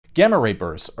Gamma ray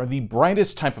bursts are the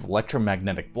brightest type of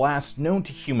electromagnetic blast known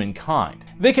to humankind.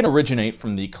 They can originate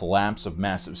from the collapse of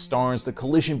massive stars, the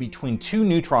collision between two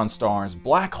neutron stars,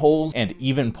 black holes, and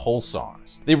even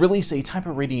pulsars. They release a type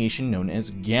of radiation known as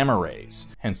gamma rays,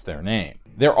 hence their name.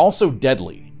 They're also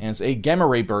deadly, as a gamma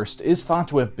ray burst is thought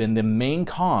to have been the main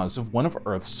cause of one of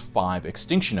Earth's 5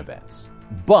 extinction events.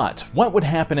 But what would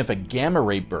happen if a gamma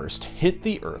ray burst hit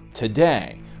the Earth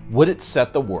today? Would it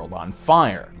set the world on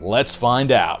fire? Let's find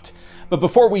out. But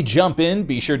before we jump in,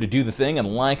 be sure to do the thing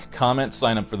and like, comment,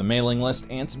 sign up for the mailing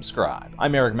list, and subscribe.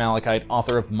 I'm Eric Malachite,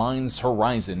 author of Mind's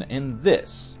Horizon, and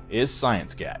this is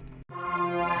Science Get.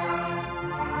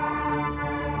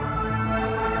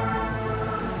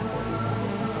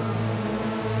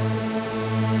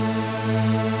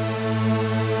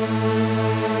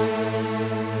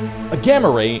 A gamma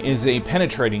ray is a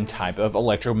penetrating type of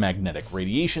electromagnetic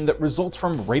radiation that results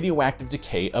from radioactive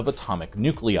decay of atomic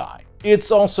nuclei. It's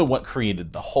also what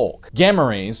created the Hulk. Gamma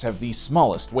rays have the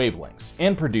smallest wavelengths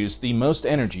and produce the most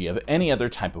energy of any other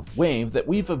type of wave that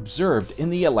we've observed in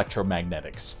the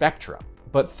electromagnetic spectrum.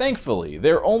 But thankfully,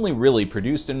 they're only really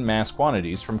produced in mass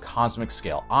quantities from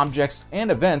cosmic-scale objects and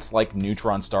events like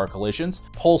neutron star collisions,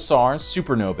 pulsars,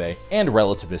 supernovae, and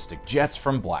relativistic jets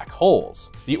from black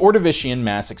holes. The Ordovician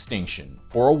mass extinction,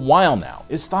 for a while now,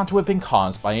 is thought to have been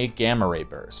caused by a gamma ray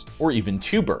burst, or even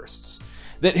two bursts,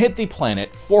 that hit the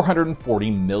planet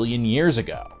 440 million years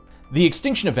ago. The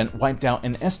extinction event wiped out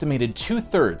an estimated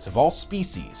 2/3 of all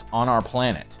species on our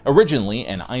planet. Originally,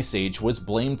 an ice age was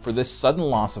blamed for this sudden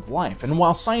loss of life, and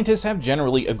while scientists have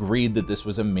generally agreed that this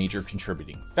was a major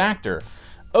contributing factor,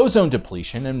 ozone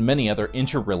depletion and many other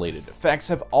interrelated effects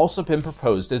have also been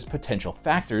proposed as potential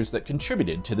factors that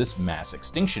contributed to this mass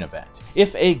extinction event.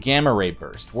 If a gamma ray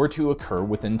burst were to occur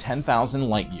within 10,000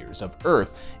 light-years of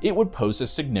Earth, it would pose a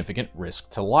significant risk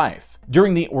to life.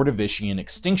 During the Ordovician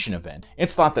extinction event,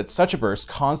 it's thought that such a burst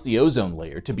caused the ozone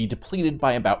layer to be depleted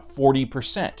by about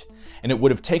 40%, and it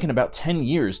would have taken about 10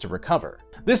 years to recover.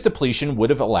 This depletion would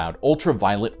have allowed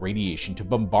ultraviolet radiation to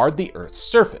bombard the Earth's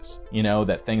surface, you know,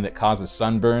 that thing that causes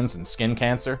sunburns and skin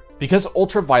cancer? Because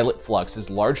ultraviolet flux is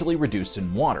largely reduced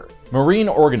in water, marine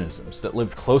organisms that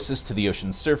lived closest to the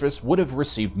ocean's surface would have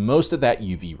received most of that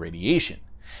UV radiation,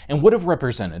 and would have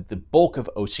represented the bulk of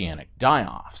oceanic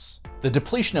die-offs. The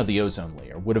depletion of the ozone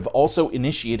layer would have also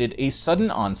initiated a sudden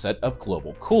onset of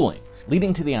global cooling,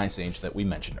 leading to the ice age that we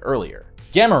mentioned earlier.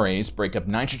 Gamma rays break up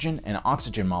nitrogen and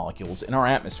oxygen molecules in our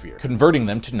atmosphere, converting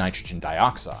them to nitrogen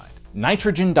dioxide.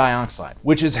 Nitrogen dioxide,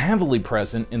 which is heavily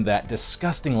present in that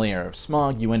disgusting layer of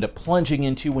smog you end up plunging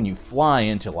into when you fly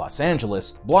into Los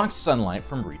Angeles, blocks sunlight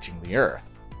from reaching the Earth.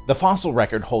 The fossil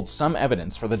record holds some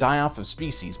evidence for the die-off of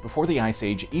species before the Ice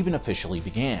Age even officially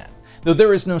began. Though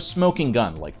there is no smoking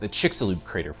gun like the Chicxulub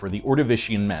crater for the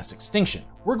Ordovician mass extinction,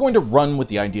 we're going to run with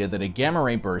the idea that a gamma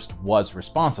ray burst was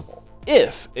responsible.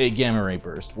 If a gamma ray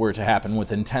burst were to happen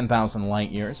within 10,000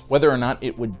 light-years, whether or not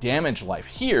it would damage life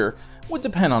here would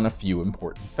depend on a few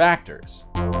important factors.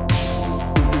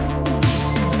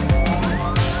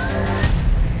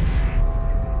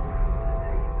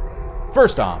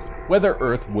 First off, whether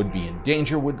Earth would be in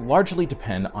danger would largely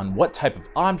depend on what type of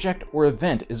object or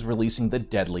event is releasing the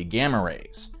deadly gamma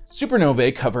rays.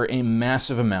 Supernovae cover a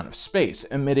massive amount of space,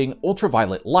 emitting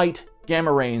ultraviolet light,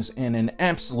 gamma rays, and an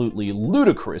absolutely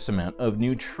ludicrous amount of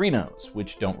neutrinos,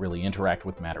 which don't really interact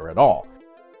with matter at all.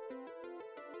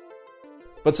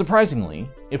 But surprisingly,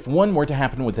 if one were to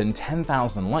happen within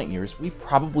 10,000 light-years, we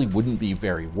probably wouldn't be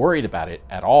very worried about it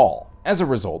at all. As a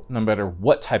result, no matter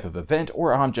what type of event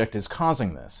or object is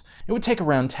causing this, it would take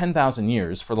around 10,000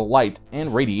 years for the light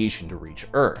and radiation to reach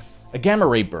Earth. A gamma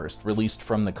ray burst released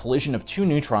from the collision of two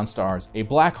neutron stars, a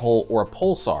black hole, or a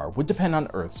pulsar would depend on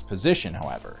Earth's position,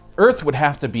 however. Earth would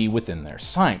have to be within their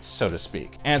sights, so to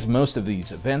speak, as most of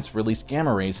these events release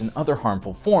gamma rays and other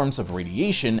harmful forms of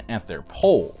radiation at their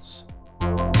poles.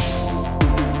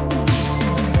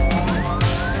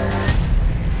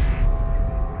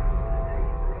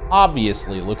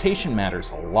 Obviously, location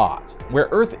matters a lot. Where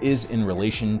Earth is in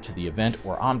relation to the event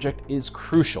or object is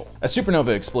crucial. A supernova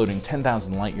exploding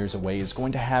 10,000 light-years away is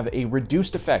going to have a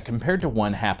reduced effect compared to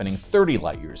one happening 30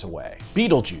 light-years away.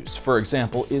 Betelgeuse, for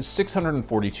example, is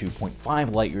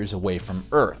 642.5 light-years away from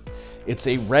Earth. It's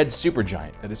a red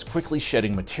supergiant that is quickly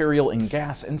shedding material and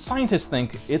gas, and scientists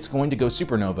think it's going to go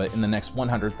supernova in the next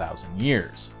 100,000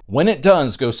 years. When it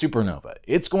does go supernova,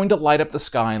 it's going to light up the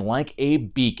sky like a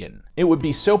beacon. It would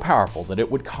be so powerful that it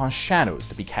would cause shadows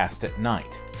to be cast at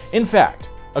night. In fact,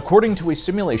 According to a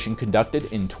simulation conducted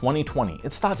in 2020,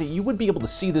 it's thought that you would be able to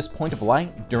see this point of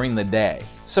light during the day.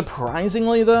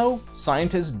 Surprisingly though,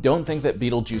 scientists don't think that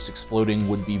Betelgeuse exploding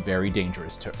would be very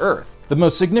dangerous to Earth. The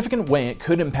most significant way it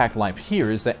could impact life here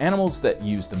is that animals that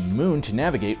use the moon to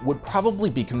navigate would probably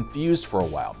be confused for a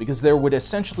while because there would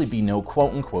essentially be no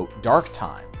quote-unquote dark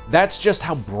time. That's just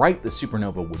how bright the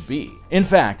supernova would be. In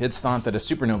fact, it's thought that a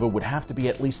supernova would have to be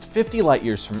at least 50 light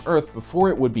years from Earth before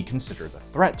it would be considered a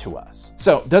threat to us.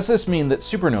 So, does this mean that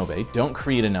supernovae don't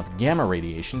create enough gamma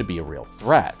radiation to be a real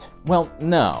threat? Well,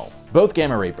 no. Both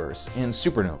gamma ray bursts and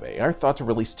supernovae are thought to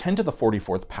release 10 to the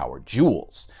 44th power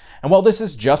joules. And while this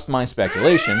is just my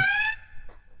speculation,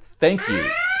 thank you,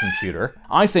 computer,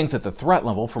 I think that the threat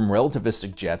level from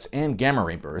relativistic jets and gamma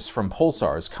ray bursts from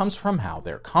pulsars comes from how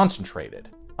they're concentrated.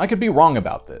 I could be wrong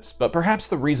about this, but perhaps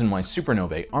the reason why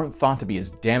supernovae aren't thought to be as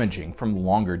damaging from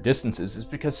longer distances is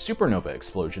because supernova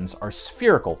explosions are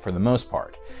spherical for the most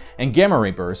part, and gamma ray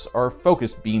bursts are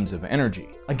focused beams of energy.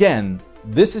 Again,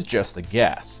 this is just a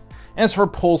guess. As for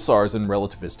pulsars and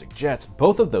relativistic jets,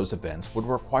 both of those events would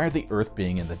require the Earth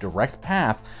being in the direct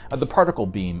path of the particle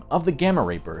beam of the gamma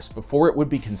ray burst before it would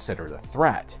be considered a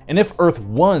threat. And if Earth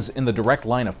was in the direct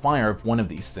line of fire of one of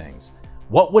these things,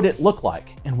 what would it look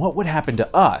like, and what would happen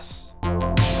to us?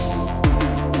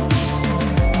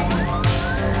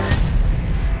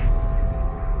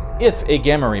 If a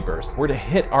gamma ray burst were to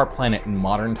hit our planet in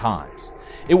modern times,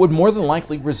 it would more than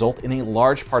likely result in a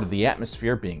large part of the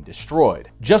atmosphere being destroyed.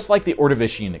 Just like the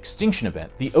Ordovician extinction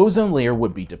event, the ozone layer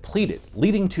would be depleted,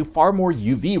 leading to far more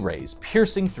UV rays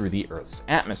piercing through the Earth's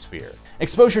atmosphere.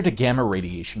 Exposure to gamma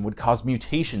radiation would cause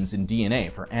mutations in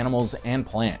DNA for animals and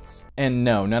plants. And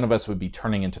no, none of us would be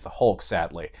turning into the Hulk,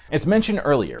 sadly. As mentioned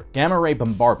earlier, gamma ray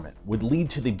bombardment would lead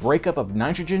to the breakup of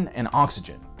nitrogen and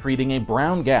oxygen, creating a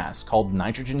brown gas called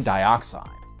nitrogen dioxide.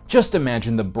 Just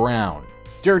imagine the brown,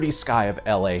 dirty sky of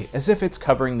LA as if it's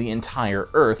covering the entire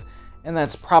Earth, and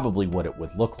that's probably what it would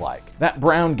look like. That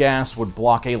brown gas would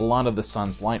block a lot of the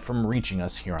sun's light from reaching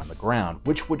us here on the ground,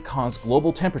 which would cause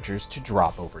global temperatures to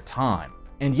drop over time.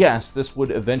 And yes, this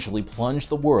would eventually plunge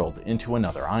the world into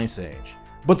another ice age.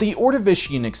 But the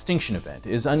Ordovician extinction event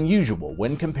is unusual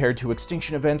when compared to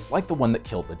extinction events like the one that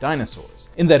killed the dinosaurs,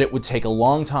 in that it would take a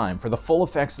long time for the full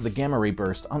effects of the gamma ray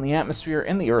burst on the atmosphere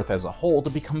and the Earth as a whole to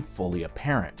become fully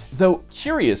apparent. Though,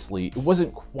 curiously, it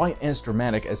wasn't quite as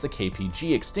dramatic as the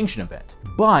KPG extinction event,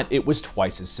 but it was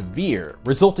twice as severe,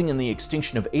 resulting in the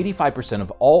extinction of 85% of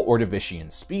all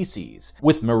Ordovician species,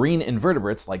 with marine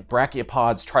invertebrates like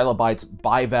brachiopods, trilobites,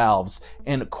 bivalves,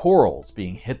 and corals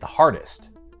being hit the hardest.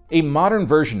 A modern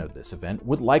version of this event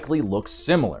would likely look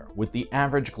similar, with the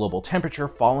average global temperature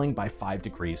falling by 5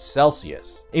 degrees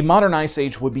Celsius. A modern ice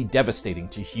age would be devastating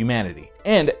to humanity,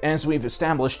 and as we've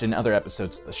established in other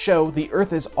episodes of the show, the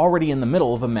Earth is already in the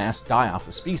middle of a mass die-off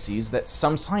of species that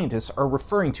some scientists are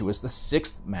referring to as the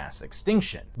 6th mass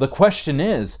extinction. The question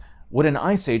is, would an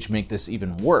ice age make this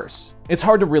even worse? It's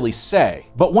hard to really say,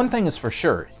 but one thing is for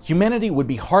sure, humanity would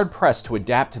be hard-pressed to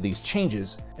adapt to these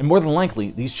changes, and more than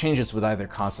likely, these changes would either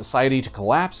cause society to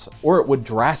collapse, or it would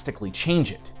drastically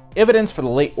change it. Evidence for the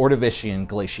late Ordovician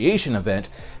glaciation event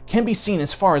can be seen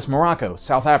as far as Morocco,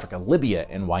 South Africa, Libya,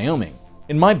 and Wyoming.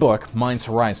 In my book, Mind's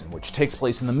Horizon, which takes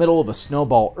place in the middle of a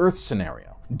snowball Earth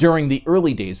scenario, during the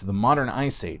early days of the modern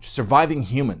ice age, surviving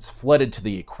humans flooded to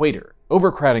the equator,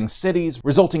 overcrowding cities,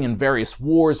 resulting in various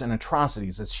wars and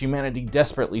atrocities as humanity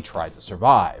desperately tried to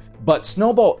survive. But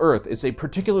Snowball Earth is a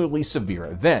particularly severe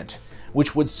event,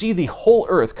 which would see the whole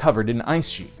Earth covered in ice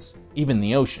sheets, even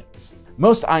the oceans.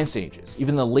 Most ice ages,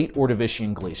 even the late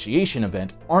Ordovician glaciation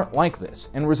event, aren't like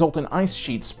this and result in ice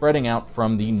sheets spreading out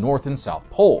from the North and South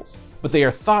poles, but they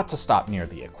are thought to stop near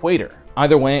the equator.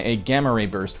 Either way, a gamma ray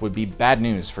burst would be bad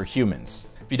news for humans.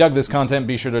 If you dug this content,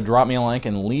 be sure to drop me a like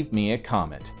and leave me a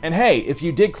comment. And hey, if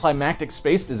you dig climactic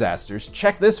space disasters,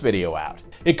 check this video out.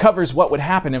 It covers what would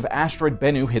happen if asteroid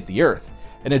Bennu hit the Earth,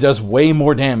 and it does way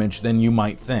more damage than you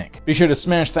might think. Be sure to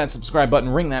smash that subscribe button,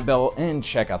 ring that bell, and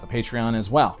check out the Patreon as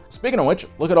well. Speaking of which,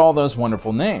 look at all those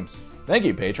wonderful names. Thank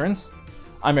you, patrons.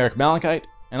 I'm Eric Malachite,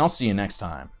 and I'll see you next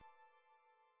time.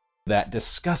 That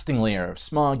disgusting layer of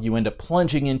smog you end up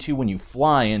plunging into when you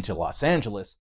fly into Los Angeles